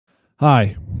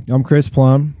Hi, I'm Chris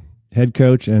Plum, head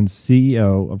coach and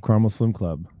CEO of Carmel Swim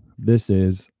Club. This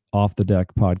is Off the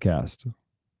Deck podcast.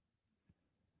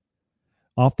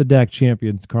 Off the Deck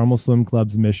champions Carmel Swim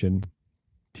Club's mission,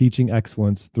 teaching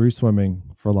excellence through swimming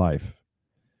for life.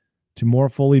 To more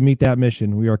fully meet that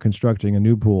mission, we are constructing a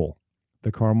new pool,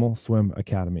 the Carmel Swim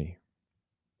Academy.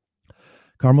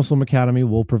 Carmel Swim Academy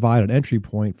will provide an entry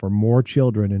point for more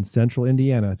children in central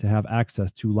Indiana to have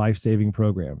access to life-saving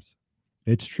programs.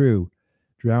 It's true.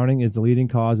 Drowning is the leading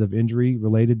cause of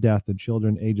injury-related death in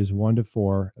children ages 1 to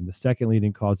 4 and the second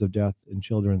leading cause of death in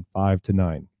children 5 to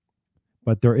 9.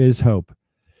 But there is hope.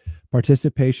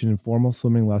 Participation in formal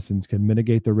swimming lessons can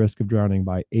mitigate the risk of drowning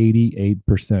by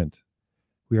 88%.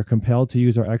 We are compelled to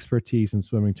use our expertise in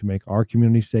swimming to make our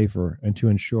community safer and to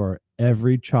ensure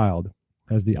every child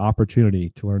has the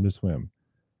opportunity to learn to swim.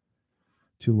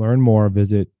 To learn more,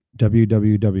 visit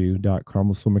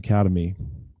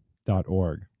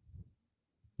www.carmelswimacademy.org.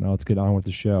 Now let's get on with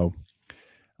the show.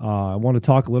 I want to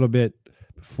talk a little bit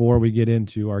before we get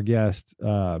into our guest,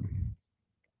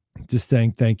 just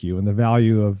saying thank you and the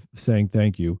value of saying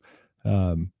thank you.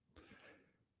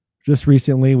 Just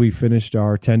recently, we finished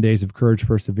our 10 Days of Courage,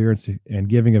 Perseverance, and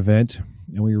Giving event,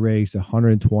 and we raised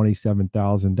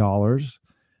 $127,000,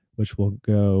 which will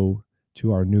go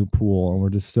to our new pool. And we're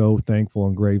just so thankful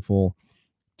and grateful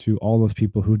to all those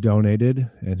people who donated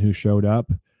and who showed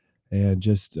up. And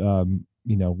just,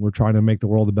 we're trying to make the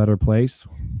world a better place,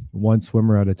 one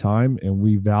swimmer at a time. And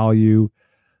we value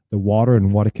the water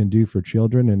and what it can do for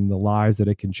children and the lives that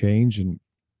it can change. And,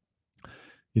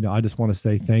 I just want to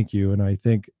say thank you. And I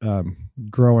think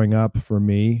growing up for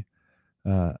me,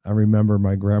 I remember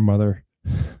my grandmother,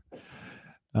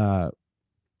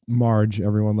 Marge.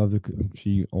 Everyone loved it.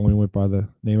 She only went by the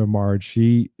name of Marge.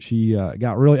 She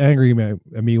got really angry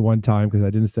at me one time because I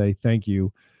didn't say thank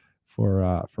you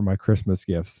for my Christmas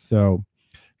gifts. So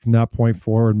from that point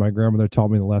forward, my grandmother taught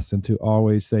me the lesson to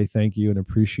always say thank you and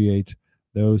appreciate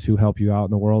those who help you out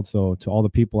in the world. So to all the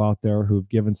people out there who've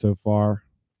given so far,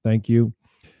 thank you.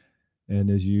 And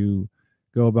as you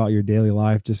go about your daily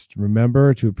life, just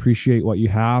remember to appreciate what you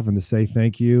have and to say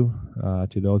thank you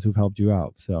to those who've helped you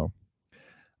out. So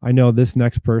I know this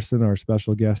next person, our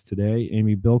special guest today,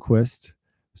 Amy Bilquist,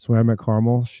 swam at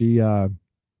Carmel. She, I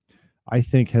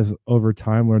think, has over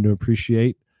time learned to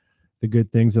appreciate the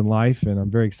good things in life, and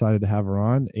I'm very excited to have her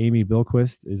on. Amy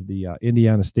Bilquist is the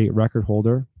Indiana state record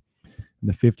holder in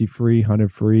the 50 free,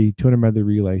 100 free, 200 medley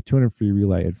relay, 200 free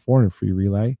relay, and 400 free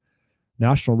relay.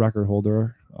 National record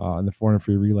holder in the 400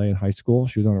 free relay in high school.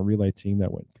 She was on a relay team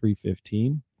that went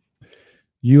 3:15.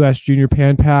 U.S. Junior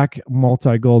Pan Pac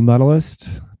multi-gold medalist,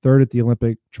 third at the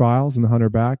Olympic trials in the 100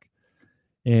 back.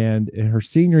 And in her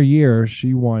senior year,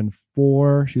 she won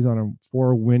 4. She's on a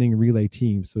 4 winning relay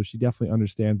team. So she definitely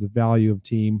understands the value of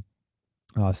team.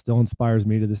 Still inspires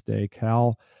me to this day.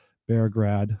 Cal Bear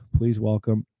grad. Please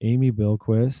welcome Amy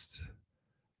Bilquist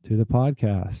to the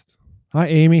podcast. Hi,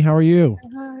 Amy. How are you?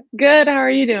 Good. How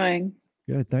are you doing?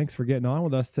 Good. Thanks for getting on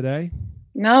with us today.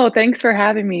 No, thanks for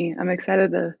having me. I'm excited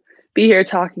to be here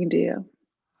talking to you.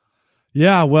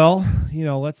 Yeah, well,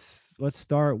 let's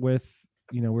start with,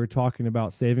 we're talking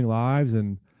about saving lives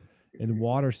and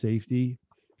water safety.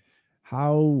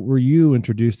 How were you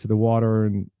introduced to the water,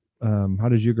 and how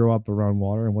did you grow up around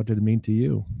water, and what did it mean to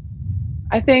you?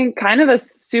 I think kind of a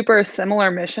super similar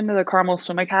mission to the Carmel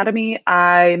Swim Academy.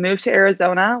 I moved to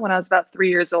Arizona when I was about 3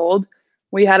 years old.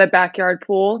 We had a backyard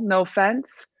pool, no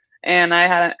fence, and I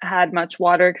hadn't had much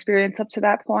water experience up to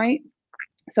that point.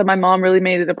 So my mom really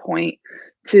made it a point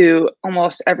to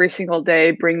almost every single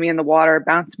day bring me in the water,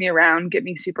 bounce me around, get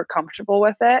me super comfortable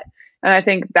with it. And I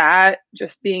think that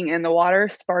just being in the water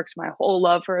sparked my whole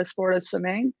love for a sport of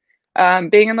swimming.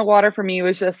 Being in the water for me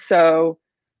was just so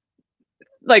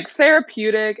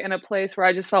therapeutic, in a place where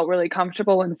I just felt really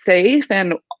comfortable and safe,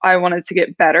 and I wanted to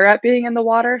get better at being in the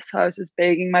water. So I was just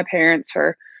begging my parents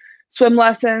for swim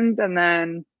lessons, and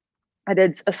then I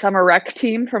did a summer rec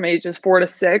team from ages 4 to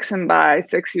 6, and by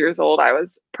 6 years old I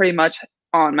was pretty much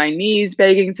on my knees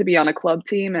begging to be on a club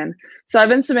team. And so I've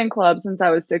been swimming clubs since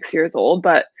I was 6 years old,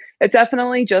 but it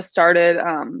definitely just started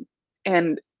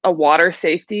in a water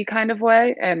safety kind of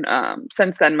way. And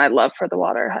since then, my love for the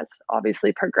water has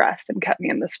obviously progressed and kept me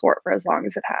in the sport for as long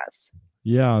as it has.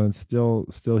 Yeah, and still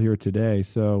here today.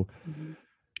 So,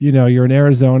 you're in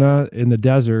Arizona in the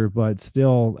desert, but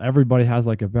still everybody has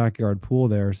like a backyard pool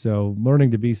there. So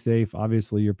learning to be safe,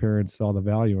 obviously your parents saw the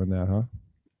value in that, huh?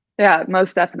 Yeah,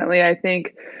 most definitely. I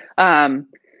think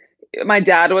my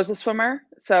dad was a swimmer,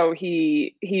 so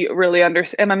he really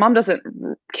understands. And my mom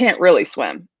can't really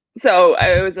swim. So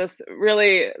it was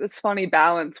this funny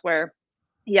balance where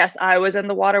yes, I was in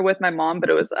the water with my mom, but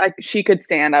it was like she could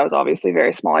stand. I was obviously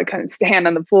very small. I couldn't stand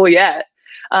in the pool yet.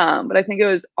 But I think it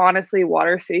was honestly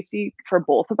water safety for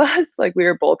both of us. Like we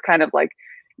were both kind of like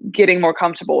getting more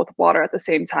comfortable with water at the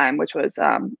same time, which was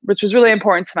really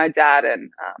important to my dad and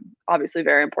obviously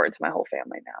very important to my whole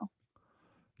family now.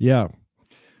 Yeah.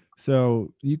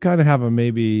 So you kind of have a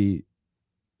maybe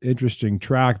interesting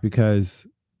track because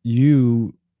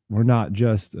you were not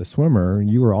just a swimmer,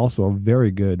 you were also a very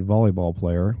good volleyball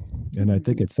player. And I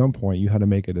think Mhm. at some point you had to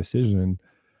make a decision.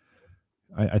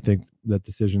 I think that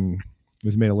decision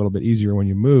was made a little bit easier when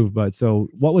you moved. But so,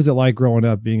 what was it like growing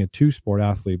up being a two sport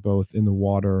athlete, both in the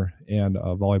water and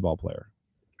a volleyball player?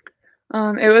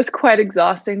 It was quite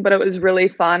exhausting, but it was really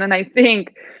fun. And I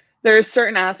think there's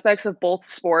certain aspects of both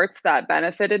sports that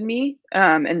benefited me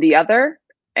and the other,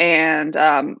 and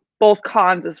both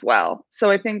cons as well.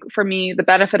 So I think for me, the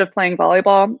benefit of playing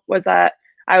volleyball was that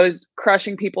I was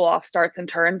crushing people off starts and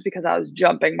turns because I was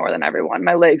jumping more than everyone.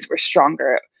 My legs were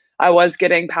stronger. I was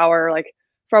getting power like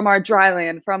from our dry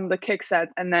land, from the kick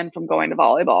sets, and then from going to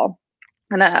volleyball.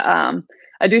 And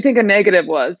I do think a negative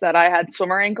was that I had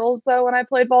swimmer ankles though when I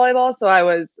played volleyball, so I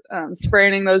was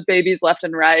spraining those babies left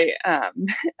and right.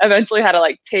 Eventually had to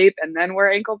like tape and then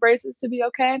wear ankle braces to be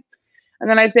okay. And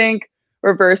then I think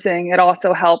reversing it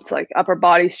also helped like upper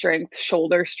body strength,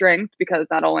 shoulder strength because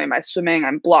not only am I swimming,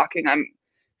 I'm blocking, I'm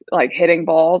like hitting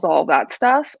balls, all of that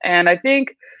stuff. And I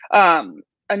think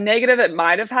a negative it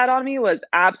might have had on me was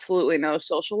absolutely no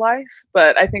social life.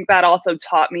 But I think that also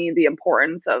taught me the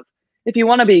importance of if you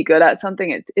want to be good at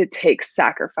something, it takes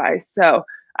sacrifice. So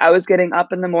I was getting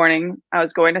up in the morning, I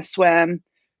was going to swim,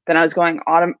 then I was going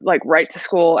like right to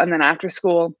school, and then after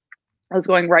school, I was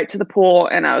going right to the pool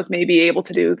and I was maybe able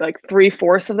to do like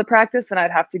 3/4 of the practice and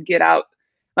I'd have to get out.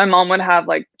 My mom would have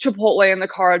like Chipotle in the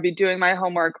car. I'd be doing my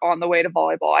homework on the way to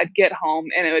volleyball. I'd get home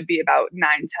and it would be about 9,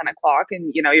 10 o'clock.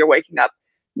 And, you know, you're waking up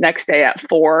next day at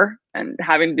 4 and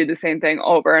having to do the same thing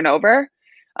over and over.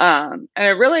 And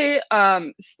it really,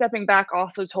 stepping back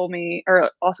also told me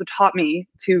or also taught me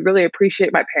to really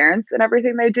appreciate my parents and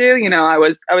everything they do. You know, I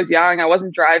was young. I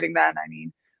wasn't driving then. I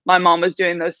mean, my mom was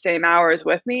doing those same hours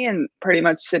with me and pretty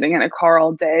much sitting in a car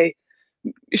all day,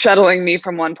 shuttling me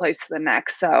from one place to the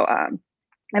next. So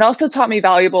it also taught me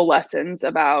valuable lessons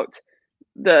about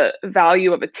the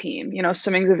value of a team. You know,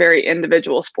 swimming's a very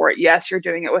individual sport. Yes, you're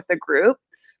doing it with a group,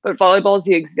 but volleyball is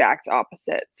the exact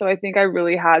opposite. So I think I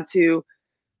really had to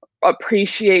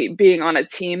appreciate being on a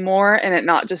team more and it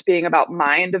not just being about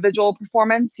my individual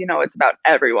performance. You know, it's about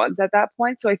everyone's at that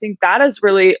point. So I think that has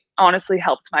really honestly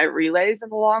helped my relays in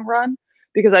the long run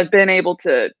because I've been able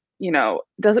to, you know,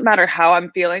 it doesn't matter how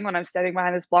I'm feeling when I'm standing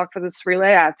behind this block for this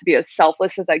relay. I have to be as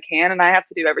selfless as I can and I have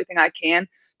to do everything I can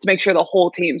to make sure the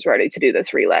whole team's ready to do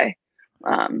this relay.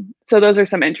 So those are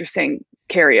some interesting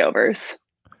carryovers.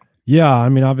 Yeah, I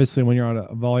mean, obviously, when you're on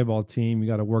a volleyball team, you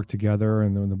got to work together,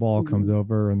 and then when the ball comes Mhm.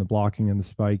 over, and the blocking and the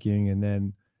spiking, and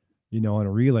then on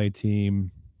a relay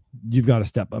team, you've got to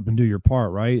step up and do your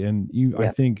part, right? And you, I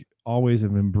Yep. think, always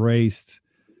have embraced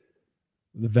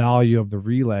the value of the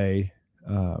relay.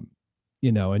 Um,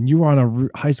 and you were on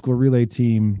a high school relay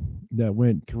team that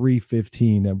went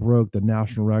 3:15, that broke the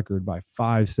national record by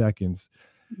 5 seconds.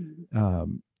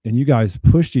 Mhm. And you guys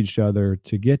pushed each other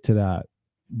to get to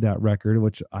that record,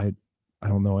 which I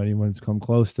don't know anyone's come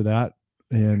close to that.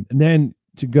 And then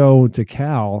to go to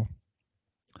Cal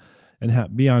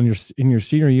and be on in your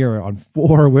senior year on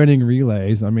 4 winning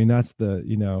relays. I mean, that's the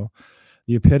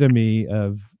epitome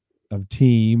of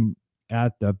team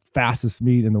at the fastest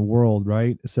meet in the world,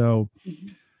 right? So,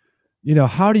 Mhm.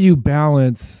 how do you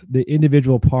balance the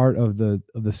individual part of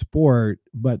the sport,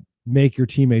 but make your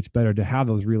teammates better to have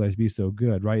those relays be so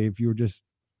good, right? If you were just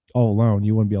all alone,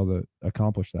 you wouldn't be able to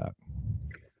accomplish that.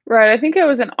 Right. I think it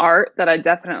was an art that I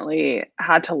definitely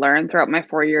had to learn throughout my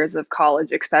 4 years of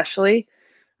college, especially.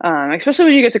 Especially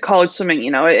when you get to college swimming, you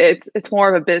know, it's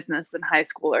more of a business than high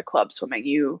school or club swimming.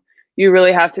 You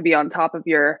really have to be on top of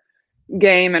your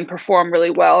game and perform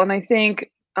really well. And I think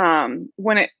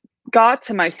when it got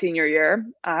to my senior year,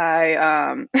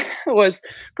 I was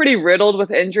pretty riddled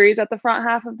with injuries at the front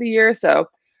half of the year. So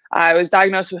I was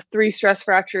diagnosed with 3 stress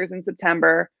fractures in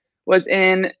September, was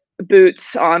in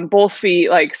boots on both feet,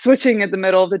 like switching at the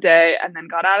middle of the day, and then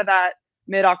got out of that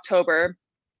mid October,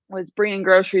 was bringing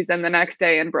groceries in the next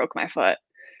day and broke my foot.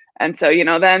 And so, you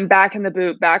know, then back in the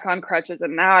boot, back on crutches.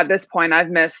 And now at this point,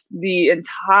 I've missed the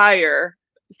entire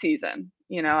season.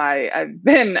 You know, I've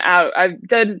been out, I've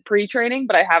done pre training,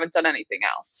 but I haven't done anything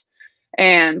else.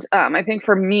 And I think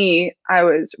for me, I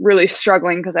was really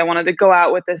struggling because I wanted to go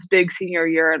out with this big senior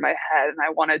year in my head. And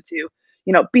I wanted to,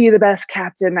 you know, be the best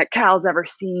captain that Cal's ever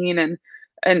seen and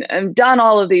and done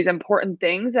all of these important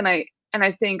things. And I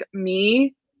think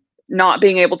me not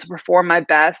being able to perform my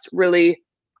best really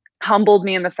humbled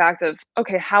me in the fact of,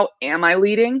 okay, how am I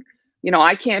leading?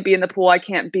 I can't be in the pool. I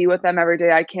can't be with them every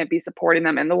day. I can't be supporting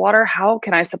them in the water. How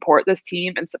can I support this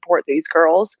team and support these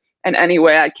girls in any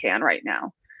way I can right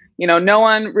now? No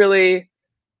one really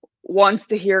wants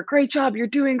to hear, great job, you're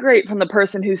doing great, from the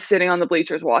person who's sitting on the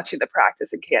bleachers watching the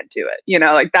practice and can't do it.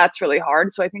 Like that's really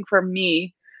hard. So I think for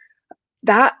me,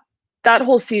 that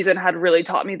whole season had really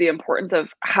taught me the importance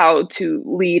of how to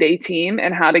lead a team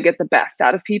and how to get the best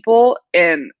out of people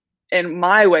in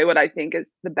my way, what I think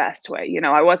is the best way.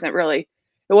 It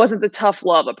wasn't the tough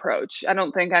love approach. I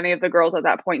don't think any of the girls at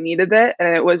that point needed it.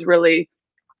 And it was really,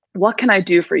 what can I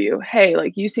do for you? Hey,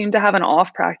 like, you seem to have an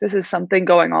off practice. Is something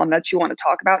going on that you want to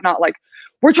talk about? Not like,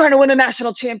 we're trying to win a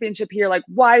national championship here. Like,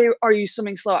 why are you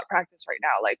swimming slow at practice right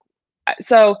now? Like,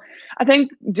 so I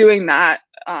think doing that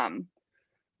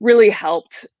really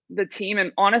helped the team,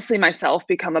 and honestly myself,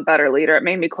 become a better leader. It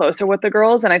made me closer with the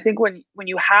girls. And I think when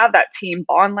you have that team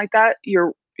bond like that,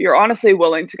 you're honestly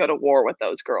willing to go to war with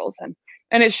those girls.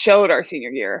 And it showed our senior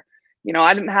year.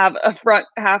 I didn't have a front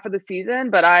half of the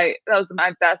season, but that was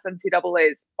my best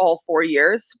NCAAs all 4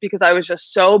 years, because I was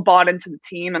just so bought into the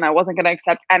team, and I wasn't going to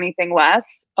accept anything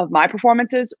less of my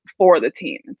performances for the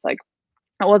team. It's like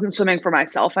I wasn't swimming for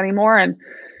myself anymore.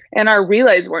 And our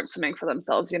relays weren't swimming for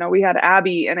themselves. We had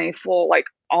Abby in a full like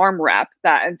arm wrap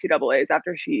that NCAAs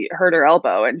after she hurt her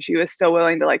elbow, and she was still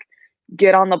willing to like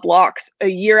get on the blocks a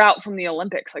year out from the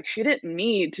Olympics. Like, she didn't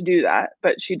need to do that,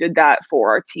 but she did that for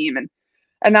our team.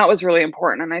 And that was really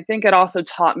important. And I think it also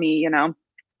taught me,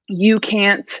 you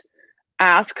can't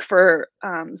ask for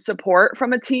support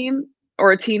from a team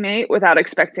or a teammate without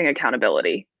expecting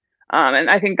accountability. And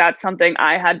I think that's something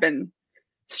I had been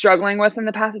struggling with in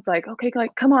the past. It's like, okay,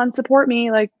 like, come on, support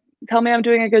me, like, tell me I'm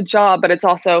doing a good job. But it's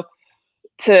also,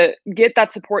 to get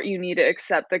that support, you need to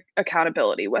accept the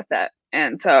accountability with it.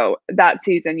 And so that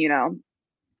season,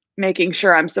 making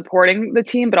sure I'm supporting the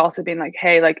team, but also being like,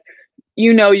 hey, like,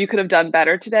 you could have done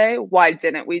better today. Why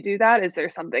didn't we do that? Is there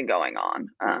something going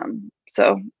on?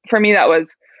 So for me, that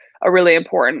was a really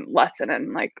important lesson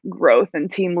in like growth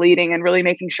and team leading, and really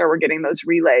making sure we're getting those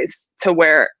relays to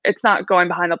where it's not going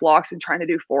behind the blocks and trying to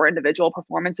do 4 individual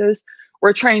performances.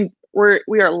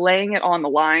 We are laying it on the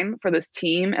line for this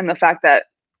team, and the fact that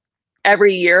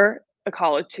every year a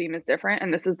college team is different,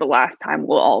 and this is the last time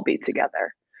we'll all be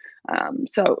together.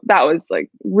 So that was like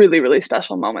really, really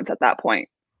special moments at that point,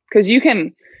 because you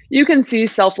can see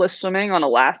selfless swimming on a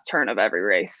last turn of every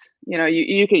race.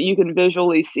 You can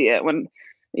visually see it when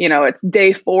it's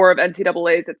day 4 of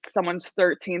NCAAs. It's someone's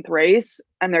 13th race,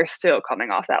 and they're still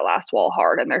coming off that last wall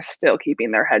hard, and they're still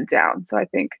keeping their head down. So I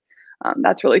think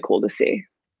that's really cool to see.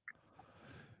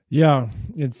 Yeah,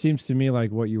 it seems to me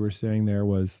like what you were saying there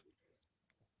was,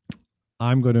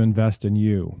 I'm going to invest in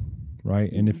you, right?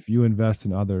 And if you invest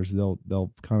in others,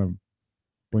 they'll kind of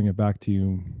bring it back to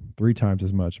you 3 times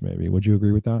as much, maybe. Would you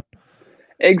agree with that?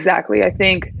 Exactly. I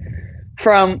think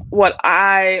from what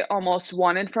I almost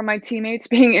wanted from my teammates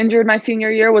being injured my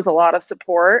senior year was a lot of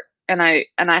support, and I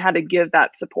had to give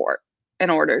that support in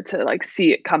order to like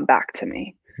see it come back to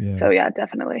me. Yeah. So yeah,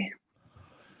 definitely.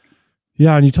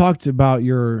 Yeah, and you talked about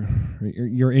your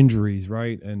injuries,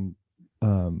 right? And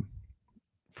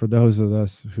for those of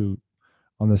us who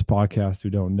on this podcast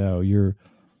who don't know, you're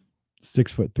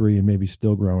 6'3" and maybe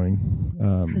still growing.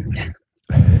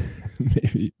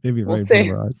 maybe we'll right in see. front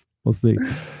of our eyes. We'll see.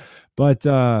 But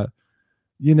I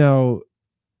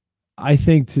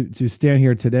think to stand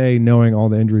here today, knowing all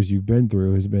the injuries you've been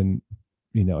through, has been,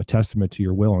 a testament to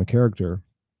your will and character.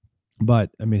 But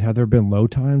I mean, have there been low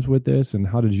times with this, and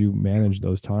how did you manage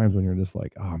those times when you're just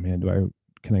like, oh man,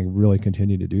 can I really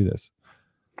continue to do this?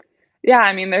 Yeah,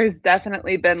 I mean, there's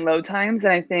definitely been low times,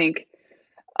 and I think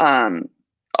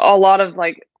a lot of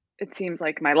like, it seems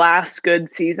like my last good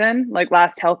season, like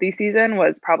last healthy season,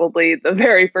 was probably the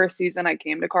very first season I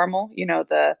came to Carmel.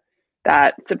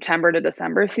 That September to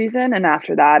December season, and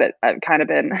after that, I've kind of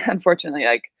been, unfortunately,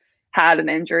 like, had an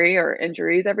injury or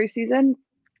injuries every season.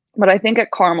 But I think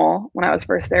at Carmel, when I was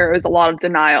first there, it was a lot of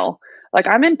denial. Like,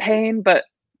 I'm in pain, but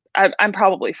I'm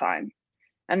probably fine.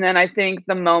 And then I think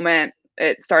the moment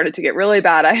it started to get really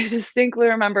bad, I distinctly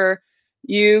remember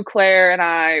you, Claire, and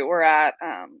I were at,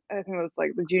 I think it was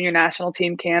like the junior national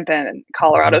team camp in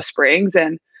Colorado Springs.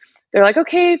 And they're like,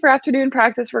 okay, for afternoon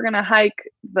practice, we're going to hike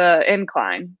the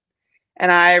incline.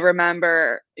 And I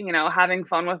remember, having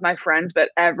fun with my friends, but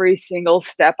every single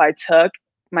step I took,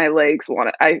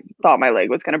 I thought my leg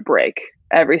was going to break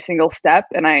every single step.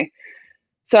 And I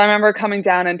So I remember coming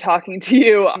down and talking to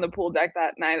you on the pool deck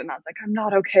that night, and I was like, I'm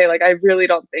not okay. Like, I really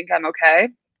don't think I'm okay.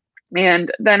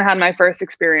 And then had my first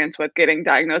experience with getting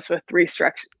diagnosed with three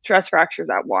stress fractures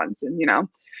at once. And,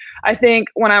 I think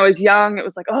when I was young, it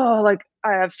was like, oh, like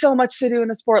I have so much to do in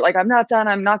the sport. Like I'm not done.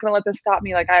 I'm not going to let this stop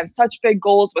me. Like I have such big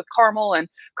goals with Carmel, and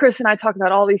Chris and I talk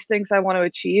about all these things I want to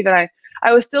achieve. And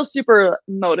I was still super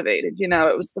motivated.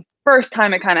 It was the first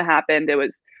time it kind of happened. It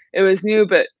was new,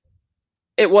 but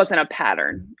it wasn't a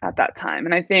pattern at that time.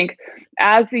 And I think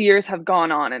as the years have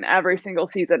gone on and every single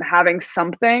season having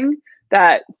something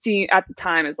that at the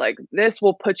time is like, this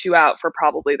will put you out for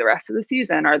probably the rest of the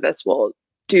season, or this will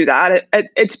do that.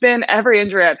 It's been every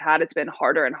injury I've had, it's been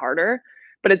harder and harder,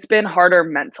 but it's been harder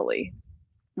mentally.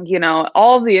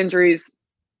 All of the injuries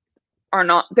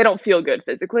they don't feel good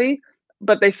physically,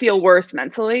 but they feel worse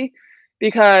mentally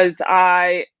because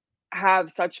I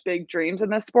have such big dreams in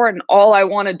this sport, and all I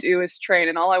want to do is train,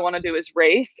 and all I want to do is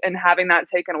race, and having that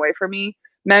taken away from me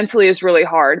mentally is really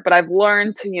hard. But I've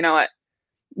learned to,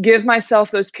 give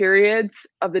myself those periods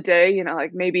of the day,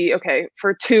 like maybe, okay,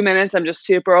 for 2 minutes, I'm just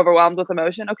super overwhelmed with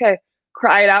emotion. Okay,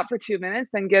 cry it out for 2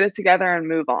 minutes, then get it together and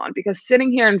move on. Because sitting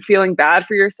here and feeling bad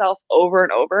for yourself over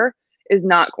and over is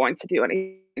not going to do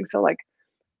anything. So, like,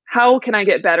 how can I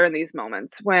get better in these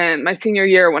moments? When my senior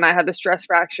year, when I had the stress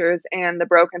fractures and the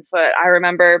broken foot, I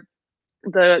remember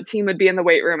the team would be in the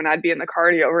weight room and I'd be in the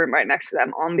cardio room right next to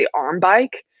them on the arm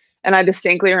bike. And I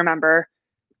distinctly remember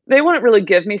they wouldn't really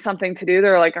give me something to do.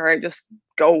 They're like, all right, just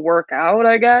go work out,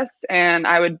 I guess. And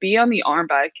I would be on the arm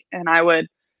bike and I would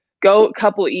go a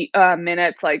couple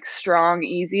minutes, like strong,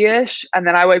 easy-ish. And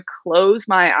then I would close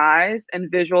my eyes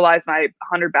and visualize my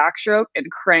 100 backstroke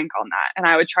and crank on that. And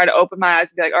I would try to open my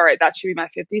eyes and be like, all right, that should be my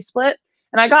 50 split.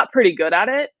 And I got pretty good at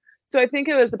it. So I think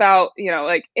it was about,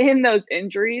 like in those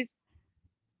injuries,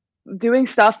 doing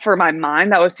stuff for my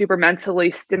mind that was super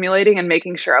mentally stimulating and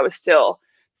making sure I was still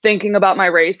thinking about my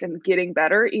race and getting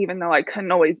better, even though I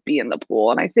couldn't always be in the pool.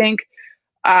 And I think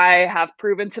I have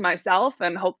proven to myself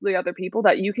and hopefully other people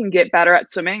that you can get better at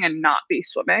swimming and not be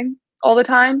swimming all the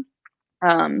time.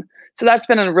 So that's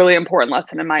been a really important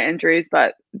lesson in my injuries,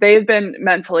 but they've been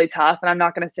mentally tough. And I'm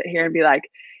not going to sit here and be like,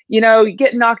 you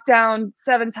get knocked down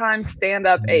 7 times, stand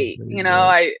up 8.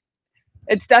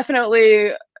 It's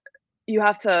definitely, you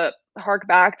have to hark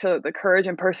back to the courage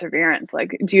and perseverance.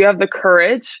 Like, do you have the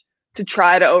courage to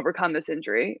try to overcome this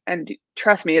injury? And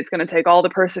trust me, it's going to take all the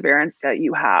perseverance that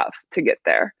you have to get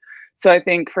there. So I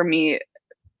think for me,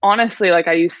 honestly, like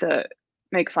I used to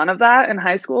make fun of that in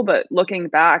high school, but looking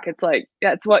back, it's like,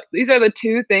 yeah, these are the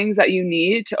 2 things that you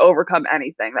need to overcome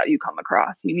anything that you come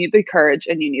across. You need the courage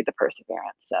and you need the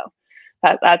perseverance. So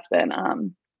that's been,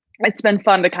 it's been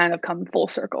fun to kind of come full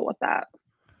circle with that.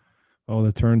 Oh,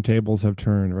 the turntables have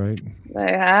turned, right?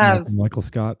 They have. Michael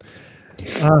Scott.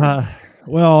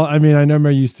 Well, I mean, I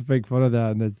never used to make fun of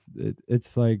that, and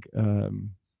it's like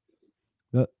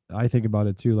I think about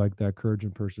it too, like that courage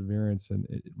and perseverance, and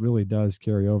it really does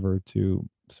carry over to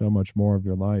so much more of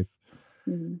your life.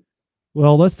 Mm-hmm.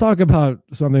 Well, let's talk about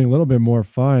something a little bit more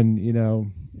fun.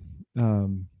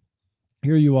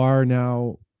 Here you are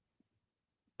now,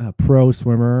 a pro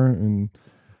swimmer, and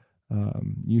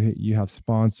you have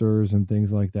sponsors and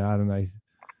things like that, and I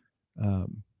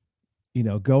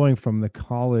going from the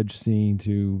college scene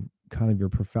to kind of your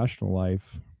professional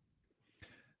life,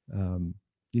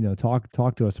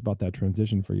 talk to us about that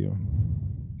transition for you.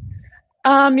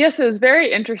 Yes, it was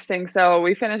very interesting. So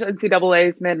we finished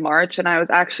NCAA's mid-March, and I was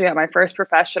actually at my first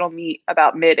professional meet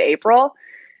about mid-April.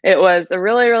 It was a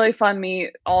really, really fun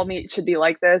meet. All meets should be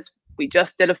like this. We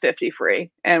just did a 50 free,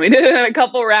 and we did it in a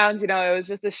couple rounds. It was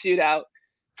just a shootout.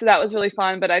 So that was really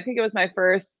fun. But I think it was my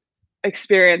first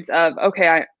experience of,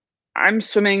 okay, I'm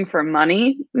swimming for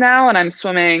money now, and I'm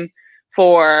swimming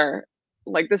for,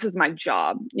 like, this is my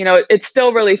job. It's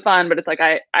still really fun, but it's like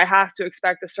I have to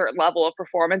expect a certain level of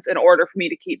performance in order for me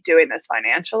to keep doing this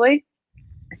financially.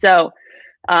 So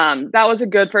that was a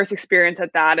good first experience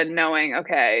at that, and knowing,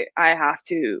 okay,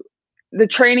 the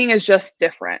training is just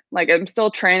different. Like, I'm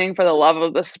still training for the love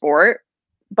of the sport,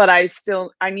 but I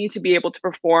need to be able to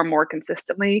perform more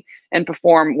consistently and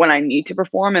perform when I need to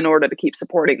perform in order to keep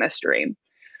supporting this dream.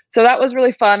 So that was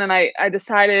really fun. And I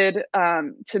decided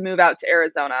to move out to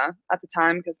Arizona at the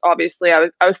time, because obviously I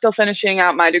was still finishing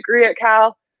out my degree at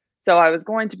Cal. So I was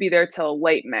going to be there till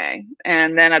late May.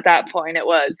 And then at that point, it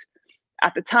was,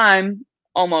 at the time,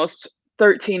 almost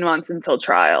 13 months until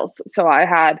trials. So I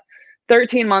had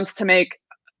 13 months to make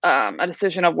a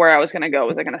decision of where I was going to go.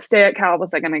 Was I going to stay at Cal?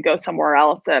 Was I going to go somewhere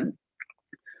else? And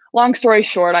long story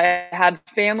short, I had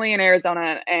family in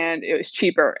Arizona, and it was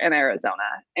cheaper in Arizona.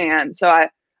 And so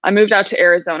I moved out to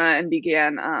Arizona and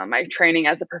began my training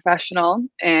as a professional.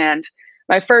 And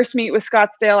my first meet was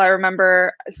Scottsdale. I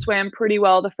remember I swam pretty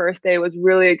well the first day, was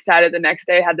really excited the next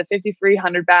day, had the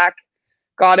 5,300 back,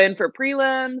 got in for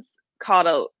prelims,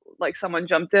 like someone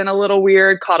jumped in a little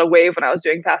weird, caught a wave when I was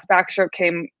doing fast backstroke,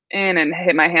 came in and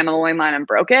hit my hand on the lane line and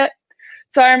broke it.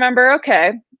 So I remember,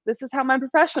 okay, this is how my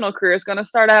professional career is going to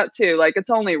start out too. Like, it's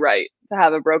only right to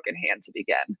have a broken hand to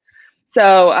begin.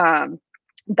 So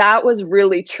that was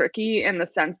really tricky in the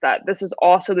sense that this is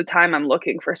also the time I'm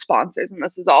looking for sponsors. And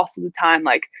this is also the time,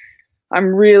 like,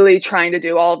 I'm really trying to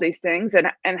do all of these things.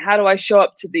 And how do I show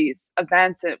up to these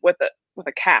events with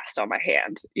a cast on my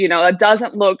hand? You know, that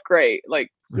doesn't look great.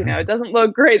 Like, you know, it doesn't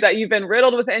look great that you've been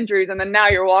riddled with injuries and then now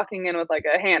you're walking in with like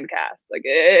a hand cast. Like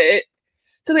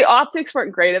so the optics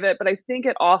weren't great of it, but I think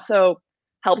it also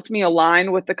helped me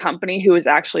align with the company who was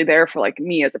actually there for like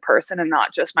me as a person and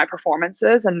not just my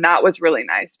performances. And that was really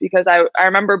nice because I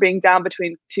remember being down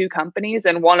between two companies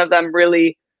and one of them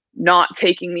really not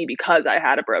taking me because I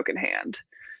had a broken hand.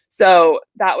 So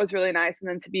that was really nice. And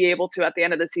then to be able to, at the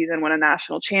end of the season, win a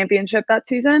national championship that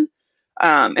season,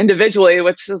 individually,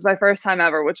 which was my first time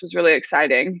ever, which was really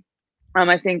exciting.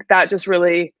 I think that just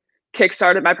really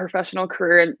kickstarted my professional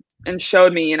career and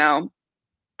showed me, you know,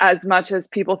 as much as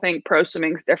people think pro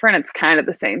swimming is different, it's kind of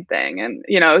the same thing. And,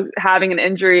 you know, having an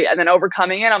injury and then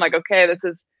overcoming it, I'm like, okay, this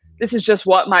is just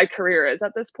what my career is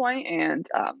at this point, and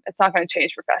it's not going to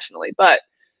change professionally. But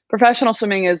professional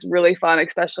swimming is really fun,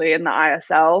 especially in the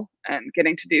ISL, and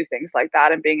getting to do things like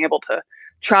that and being able to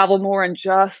travel more and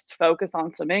just focus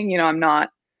on swimming. You know, I'm not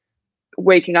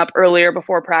waking up earlier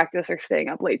before practice or staying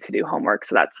up late to do homework.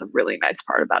 So that's a really nice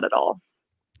part about it all.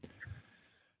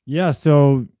 Yeah,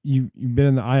 so you've been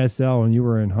in the ISL and you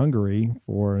were in Hungary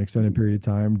for an extended period of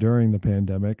time during the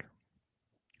pandemic.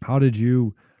 How did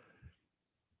you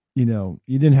know,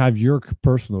 you didn't have your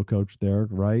personal coach there,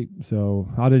 right? So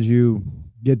how did you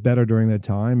get better during that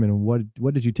time, and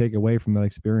what did you take away from that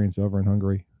experience over in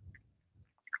Hungary?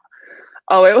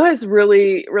 Oh, it was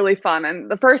really, really fun. And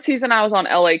the first season I was on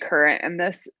LA Current, and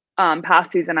this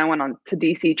past season I went on to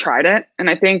DC Trident. And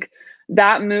I think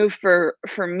that move for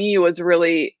me was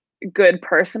really good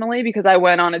personally because I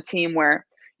went on a team where,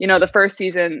 you know, the first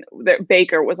season that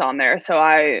Baker was on there. So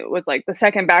I was like the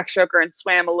second backstroker and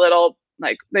swam a little.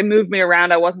 Like, they moved me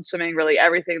around. I wasn't swimming really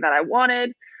everything that I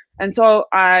wanted. And so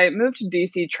I moved to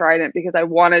DC Trident because I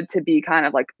wanted to be kind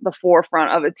of like the forefront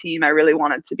of a team. I really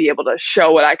wanted to be able to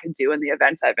show what I could do in the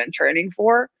events I've been training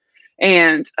for.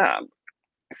 And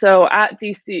so at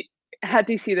DC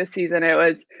this season, it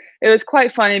was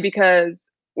quite funny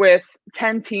because with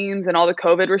 10 teams and all the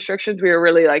COVID restrictions, we were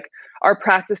really like, our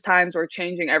practice times were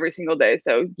changing every single day.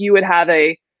 So you would have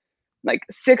a like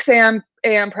 6 a.m.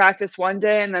 practice one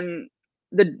day, and then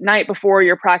the night before,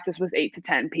 your practice was 8 to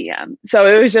 10 p.m. So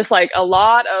it was just like a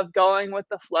lot of going with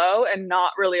the flow and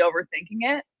not really overthinking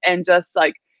it. And just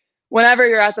like, whenever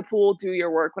you're at the pool, do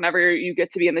your work. Whenever you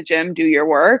get to be in the gym, do your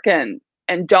work, and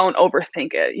don't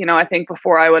overthink it. You know, I think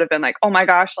before I would have been like, oh my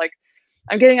gosh, like,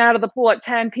 I'm getting out of the pool at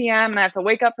 10 p.m. and I have to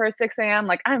wake up for a 6 a.m.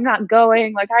 Like, I'm not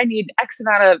going. Like, I need X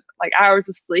amount of like hours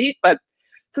of sleep. But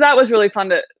so that was really fun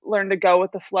to learn to go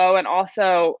with the flow. And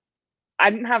also, I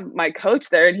didn't have my coach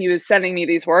there, and he was sending me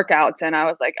these workouts, and I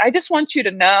was like, I just want you to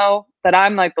know that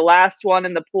I'm like the last one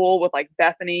in the pool with like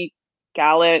Bethany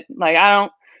Gallet. Like, I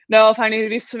don't know if I need to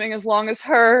be swimming as long as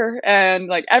her, and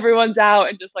like everyone's out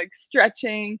and just like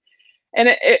stretching. And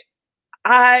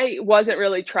I wasn't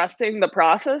really trusting the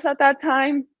process at that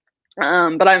time.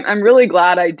 But I'm really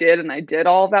glad I did, and I did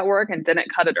all of that work and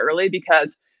didn't cut it early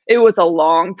because it was a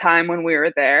long time when we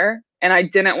were there, and I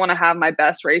didn't want to have my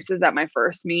best races at my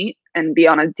first meet and be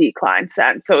on a decline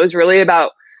set. So it was really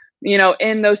about, you know,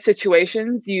 in those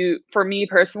situations, for me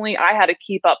personally, I had to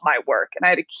keep up my work and I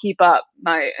had to keep up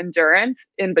my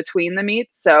endurance in between the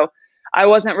meets. So I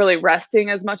wasn't really resting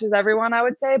as much as everyone, I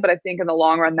would say, but I think in the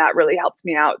long run, that really helped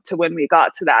me out to when we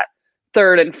got to that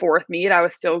third and fourth meet, I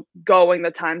was still going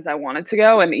the times I wanted to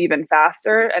go and even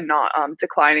faster, and not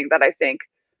declining. That I think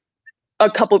a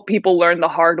couple people learned the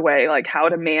hard way, like how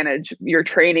to manage your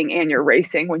training and your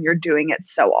racing when you're doing it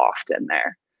so often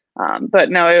there.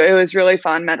 But no, it was really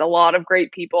fun. Met a lot of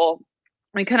great people.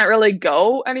 We couldn't really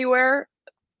go anywhere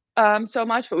so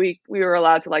much, but we were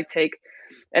allowed to like take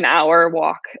an hour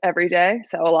walk every day.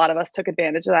 So a lot of us took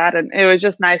advantage of that, and it was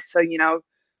just nice to, you know,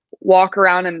 walk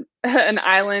around an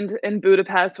island in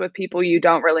Budapest with people you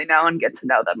don't really know and get to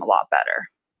know them a lot better.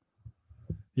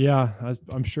 Yeah,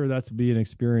 I'm sure that's be an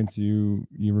experience you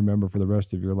remember for the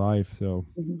rest of your life. So,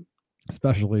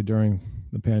 especially during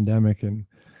the pandemic, and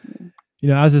you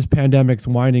know, as this pandemic's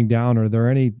winding down, are there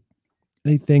any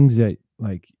things that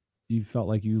like you felt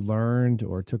like you learned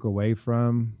or took away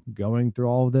from going through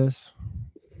all of this?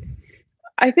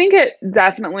 I think it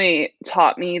definitely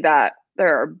taught me that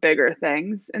there are bigger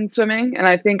things in swimming. And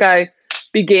I think I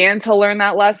began to learn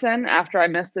that lesson after I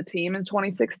missed the team in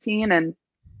 2016. And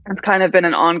it's kind of been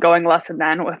an ongoing lesson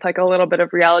then with like a little bit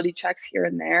of reality checks here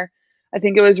and there. I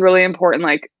think it was really important.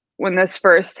 Like when this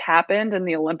first happened and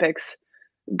the Olympics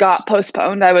got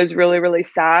postponed, I was really, really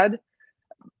sad.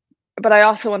 But I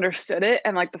also understood it.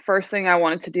 And like the first thing I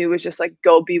wanted to do was just like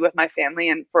go be with my family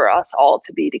and for us all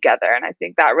to be together. And I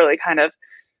think that really kind of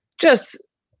just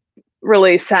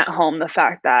really sent home the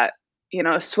fact that,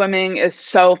 swimming is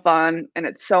so fun and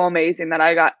it's so amazing that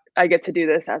I get to do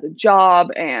this as a job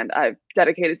and I've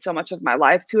dedicated so much of my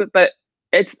life to it. But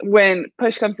it's when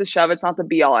push comes to shove, it's not the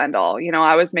be all end all.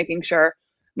 I was making sure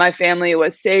my family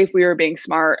was safe. We were being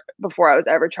smart before I was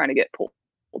ever trying to get pool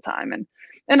time.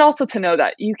 And also to know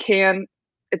that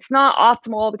it's not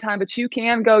optimal all the time, but you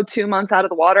can go 2 months out of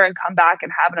the water and come back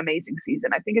and have an amazing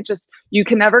season. I think it's just, you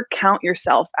can never count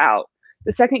yourself out.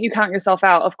 The second you count yourself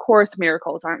out, of course,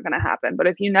 miracles aren't going to happen. But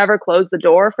if you never close the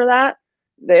door for that,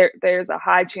 there's a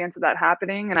high chance of that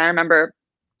happening. And I remember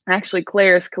actually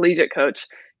Claire's collegiate coach,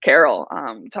 Carol,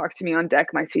 talked to me on deck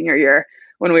my senior year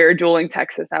when we were dueling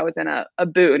Texas. I was in a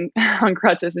boot on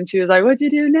crutches, and she was like, "What'd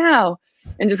you do now?"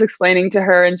 And just explaining to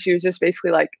her, and she was just basically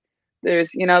like,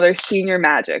 there's senior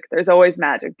magic. There's always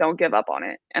magic. Don't give up on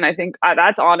it. And I think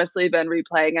that's honestly been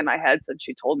replaying in my head since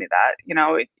she told me that.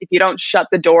 If you don't shut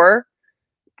the door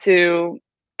to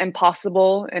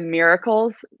impossible and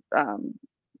miracles,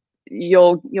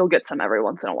 you'll get some every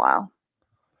once in a while.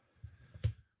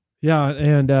 Yeah,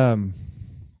 and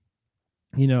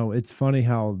it's funny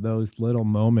how those little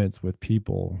moments with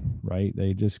people, right?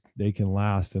 They can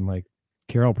last. And like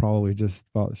Carol probably just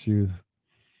thought she was,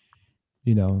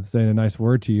 saying a nice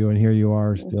word to you, and here you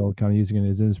are still kind of using it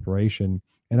as inspiration.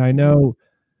 And I know,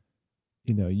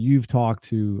 you've talked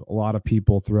to a lot of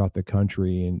people throughout the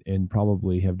country and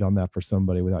probably have done that for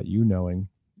somebody without you knowing.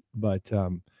 But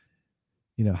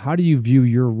how do you view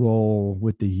your role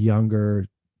with the younger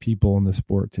people in the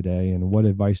sport today, and what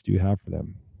advice do you have for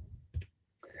them?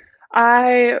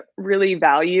 I really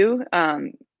value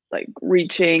like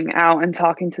reaching out and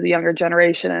talking to the younger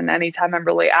generation. And anytime I'm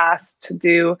really asked to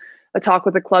do a talk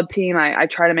with a club team, I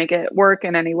try to make it work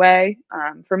in any way.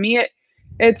 For me,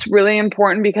 it's really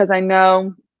important because I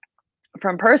know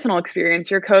from personal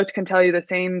experience, your coach can tell you the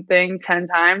same thing 10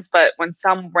 times, but when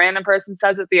some random person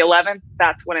says it the 11th,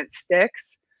 that's when it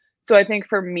sticks. So I think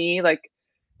for me, like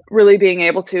really being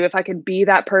able to, if I can be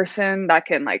that person that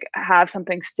can like have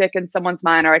something stick in someone's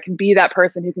mind, or I can be that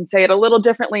person who can say it a little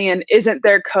differently and isn't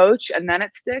their coach and then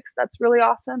it sticks, that's really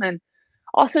awesome. And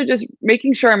also just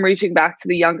making sure I'm reaching back to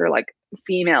the younger, like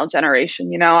female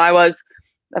generation.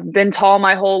 I've been tall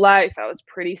my whole life. I was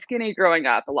pretty skinny growing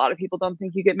up. A lot of people don't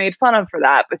think you get made fun of for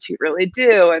that, but you really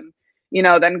do. And,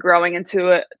 then growing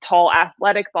into a tall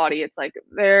athletic body, it's like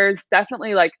there's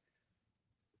definitely like,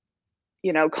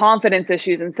 confidence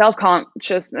issues and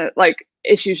self-conscious like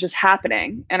issues just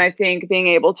happening. And I think being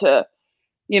able to,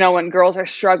 when girls are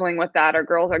struggling with that or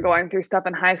girls are going through stuff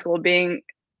in high school, being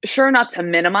sure not to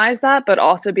minimize that, but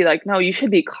also be like, no, you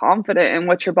should be confident in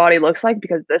what your body looks like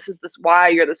because this why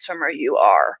you're the swimmer you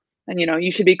are. And,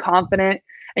 you should be confident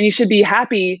and you should be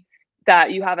happy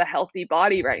that you have a healthy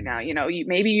body right now.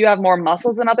 Maybe you have more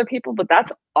muscles than other people, but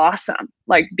that's awesome.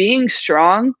 Like being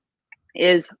strong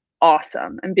is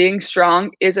awesome and being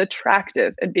strong is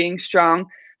attractive and being strong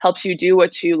helps you do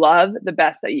what you love the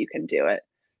best that you can do it.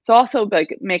 So also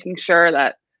like making sure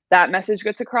that that message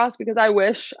gets across because I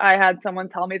wish I had someone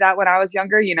tell me that when I was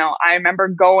younger. I remember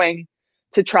going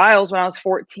to trials when I was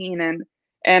 14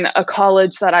 and a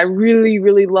college that I really,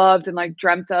 really loved and like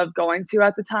dreamt of going to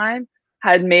at the time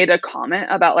had made a comment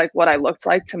about like what I looked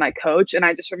like to my coach. And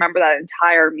I just remember that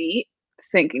entire meet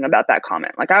thinking about that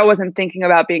comment. Like I wasn't thinking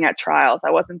about being at trials.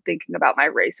 I wasn't thinking about my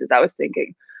races. I was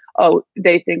thinking, oh,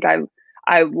 they think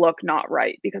I look not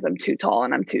right because I'm too tall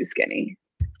and I'm too skinny.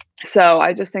 So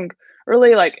I just think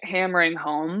really like hammering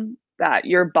home that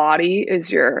your body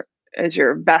is your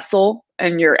vessel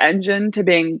and your engine to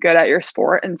being good at your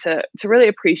sport and to really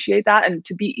appreciate that and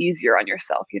to be easier on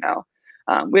yourself.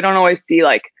 We don't always see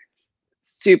like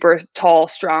super tall,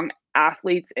 strong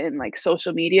athletes in like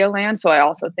social media land. So I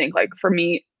also think like for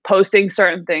me, posting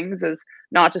certain things is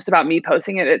not just about me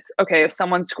posting it. It's okay, if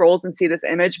someone scrolls and see this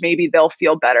image, maybe they'll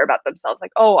feel better about themselves.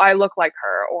 Like, oh, I look like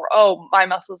her, or oh, my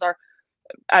muscles are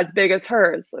as big as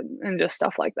hers, and just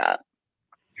stuff like that.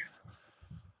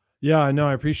 Yeah, I know.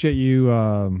 I appreciate you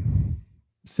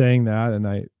saying that. And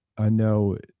I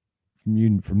know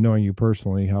from knowing you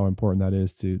personally, how important that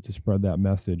is to spread that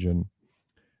message. And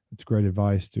it's great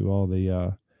advice to all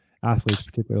the athletes,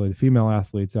 particularly the female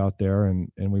athletes out there.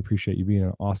 And we appreciate you being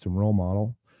an awesome role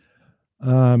model.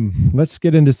 Let's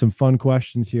get into some fun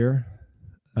questions here.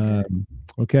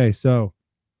 Okay, so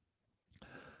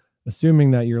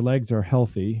assuming that your legs are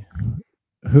healthy,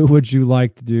 who would you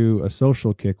like to do a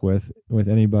social kick with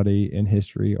anybody in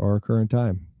history or current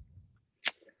time?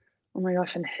 Oh my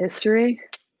gosh, in history?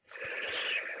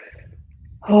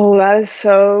 Oh, that is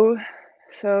so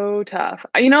tough.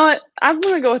 You know what? I'm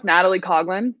gonna go with Natalie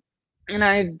Coughlin, and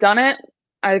I've done it.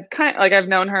 I've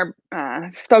known her.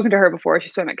 I've spoken to her before. She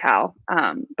swam at Cal,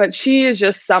 but she is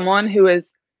just someone who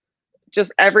is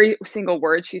just every single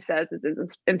word she says is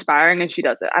inspiring, and she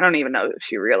does it. I don't even know if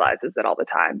she realizes it all the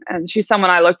time. And she's someone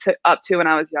I looked up to when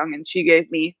I was young, and she gave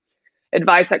me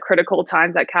advice at critical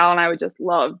times at Cal, and I would just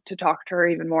love to talk to her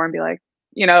even more and be like,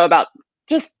 about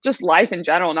just life in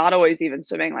general, not always even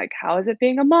swimming, like how is it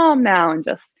being a mom now, and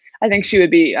just I think she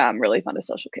would be really fun to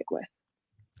social kick with.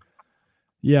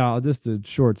 Yeah, just a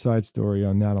short side story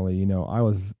on Natalie. I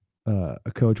was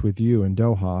a coach with you in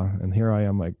Doha, and here I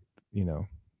am, like, I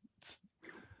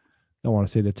don't want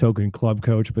to say the token club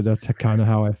coach, but that's kind of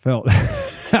how I felt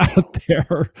out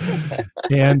there.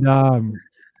 And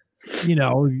you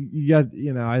got,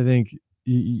 I think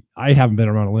I haven't been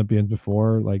around Olympians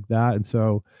before like that. And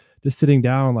so just sitting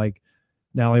down, like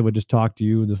Natalie would just talk to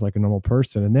you just like a normal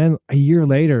person. And then a year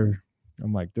later,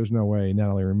 I'm like, there's no way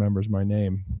Natalie remembers my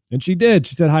name. And she did.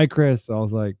 She said, "Hi, Chris." I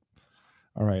was like,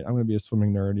 all right, I'm going to be a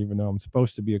swimming nerd, even though I'm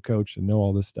supposed to be a coach and know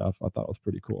all this stuff. I thought it was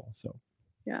pretty cool. So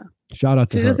yeah, shout out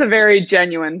to her. She's just a very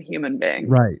genuine human being.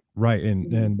 Right.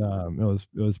 And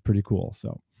it was pretty cool.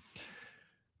 So,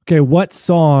 okay, what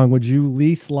song would you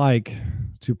least like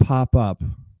to pop up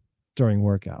during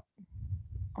workout?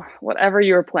 Whatever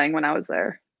you were playing when I was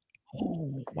there.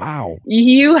 Oh, wow.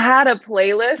 You had a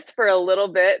playlist for a little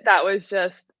bit that was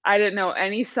just, I didn't know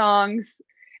any songs.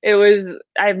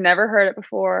 I've never heard it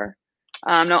before.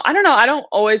 No, I don't know. I don't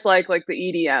always like the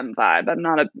EDM vibe. I'm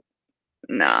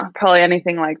not probably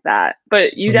anything like that.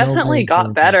 But you definitely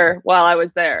got better while I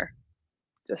was there,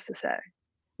 just to say.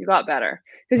 You got better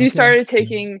because you started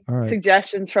taking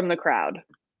suggestions from the crowd.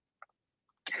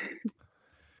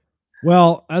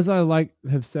 Well, as I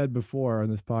have said before on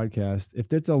this podcast,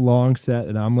 if it's a long set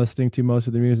and I'm listening to most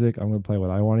of the music, I'm going to play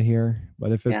what I want to hear.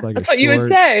 But if it's that's what you would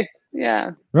say.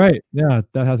 Yeah. Right. Yeah,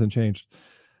 that hasn't changed.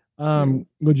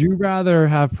 Would you rather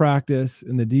have practice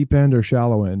in the deep end or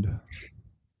shallow end?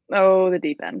 Oh, the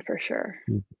deep end for sure.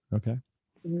 Okay.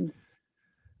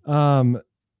 Mm-hmm.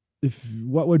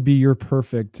 What would be your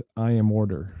perfect IM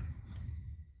order?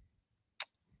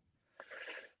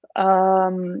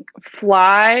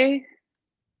 Fly,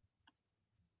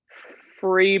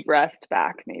 free breast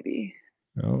back, maybe.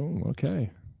 Oh,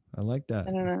 okay. I like that.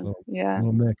 I don't know. Yeah.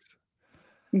 Little mix.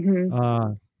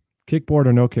 Mm-hmm. Kickboard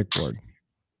or no kickboard?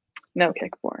 No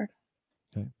kickboard.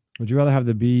 Okay. Would you rather have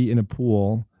to be in a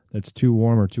pool that's too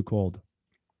warm or too cold?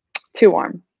 Too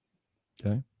warm.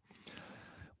 Okay.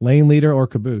 Lane leader or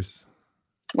caboose?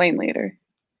 Lane leader.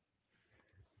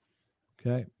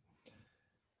 Okay.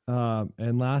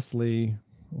 And lastly,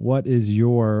 what is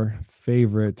your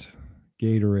favorite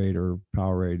Gatorade or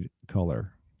Powerade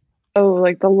color? Oh,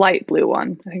 like the light blue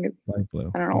one. I think it's light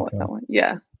blue. I don't know what that one.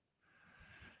 Yeah.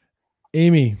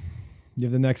 Amy, you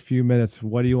have the next few minutes.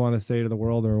 What do you want to say to the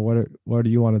world, or what do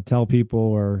you want to tell people,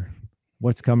 or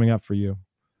what's coming up for you?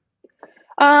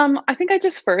 I think I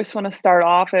just first want to start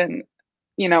off and,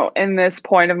 in this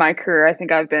point of my career, I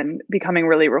think I've been becoming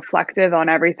really reflective on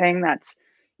everything that's,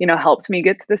 helped me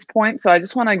get to this point. So I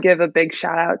just want to give a big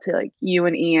shout out to you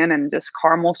and Ian and just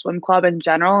Carmel Swim Club in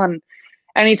general. And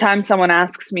anytime someone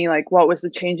asks me what was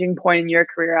the changing point in your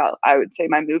career, I would say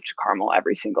my move to Carmel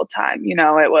every single time.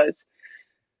 It was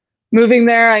moving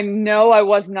there. I know I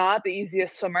was not the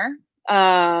easiest swimmer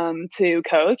to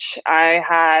coach. I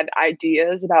had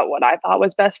ideas about what I thought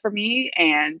was best for me,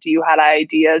 and you had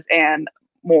ideas and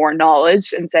more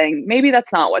knowledge and saying, maybe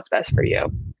that's not what's best for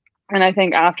you. And I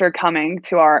think after coming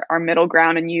to our middle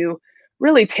ground and you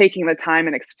really taking the time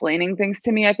and explaining things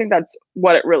to me, I think that's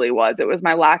what it really was. It was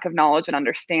my lack of knowledge and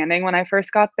understanding when I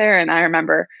first got there. And I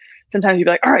remember sometimes you'd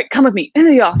be like, all right, come with me into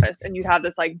the office. And you'd have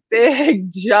this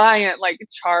big, giant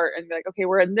chart and be like, okay,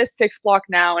 we're in this 6 block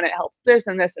now. And it helps this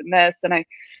and this and this. And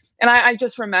I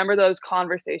just remember those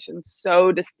conversations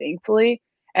so distinctly.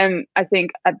 And I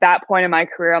think at that point in my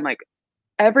career, I'm like,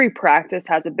 every practice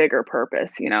has a bigger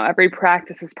purpose. Every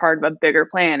practice is part of a bigger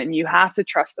plan, and you have to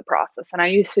trust the process. And I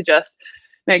used to just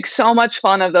make so much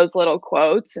fun of those little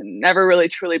quotes and never really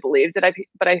truly believed it.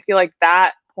 But I feel like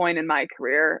that point in my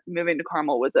career, moving to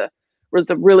Carmel was a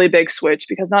really big switch,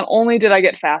 because not only did I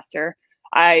get faster,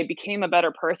 I became a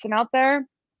better person out there,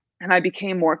 and I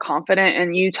became more confident.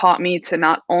 And you taught me to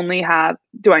not only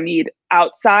do I need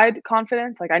outside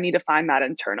confidence, like I need to find that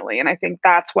internally. And I think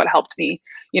that's what helped me,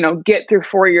 get through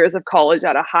 4 years of college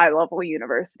at a high level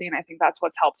university. And I think that's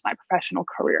what's helped my professional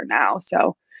career now.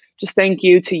 So just thank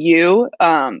you to you,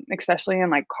 especially in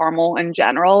like Carmel in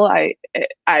general.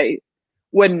 I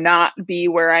would not be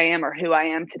where I am or who I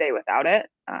am today without it.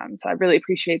 So I really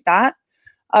appreciate that.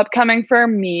 Upcoming for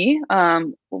me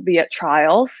will be at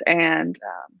trials, and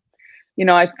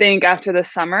I think after the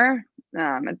summer,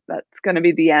 that's going to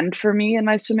be the end for me in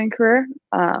my swimming career.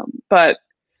 But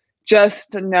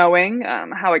just knowing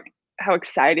how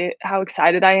excited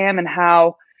I am, and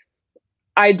how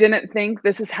I didn't think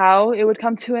this is how it would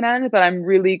come to an end, but I'm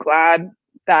really glad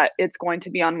that it's going to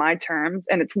be on my terms,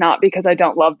 and it's not because I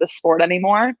don't love the sport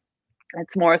anymore.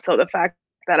 It's more so the fact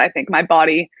that I think my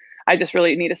body, I just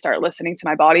really need to start listening to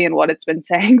my body and what it's been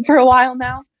saying for a while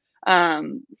now.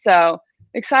 So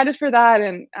excited for that,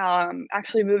 and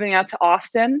actually moving out to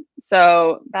Austin.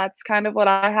 So that's kind of what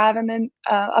I have in the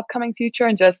upcoming future,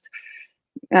 and just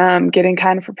getting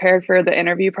kind of prepared for the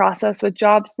interview process with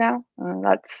jobs now.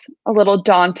 That's a little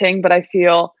daunting, but I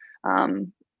feel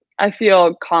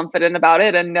confident about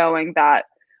it, and knowing that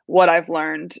what I've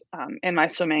learned in my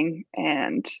swimming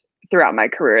and throughout my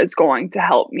career is going to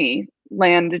help me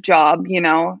land a job,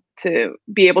 to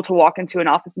be able to walk into an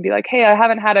office and be like, hey, I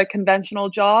haven't had a conventional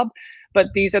job, but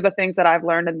these are the things that I've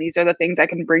learned, and these are the things I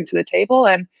can bring to the table.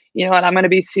 And you know what, I'm going to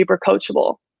be super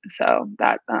coachable. So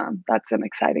that's an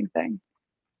exciting thing.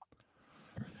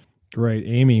 Great.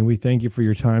 Amy, we thank you for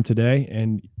your time today,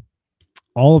 and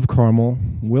all of Carmel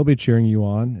will be cheering you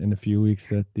on in a few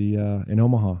weeks at the in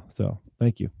Omaha. So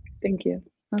thank you. Thank you.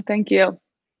 Well, thank you.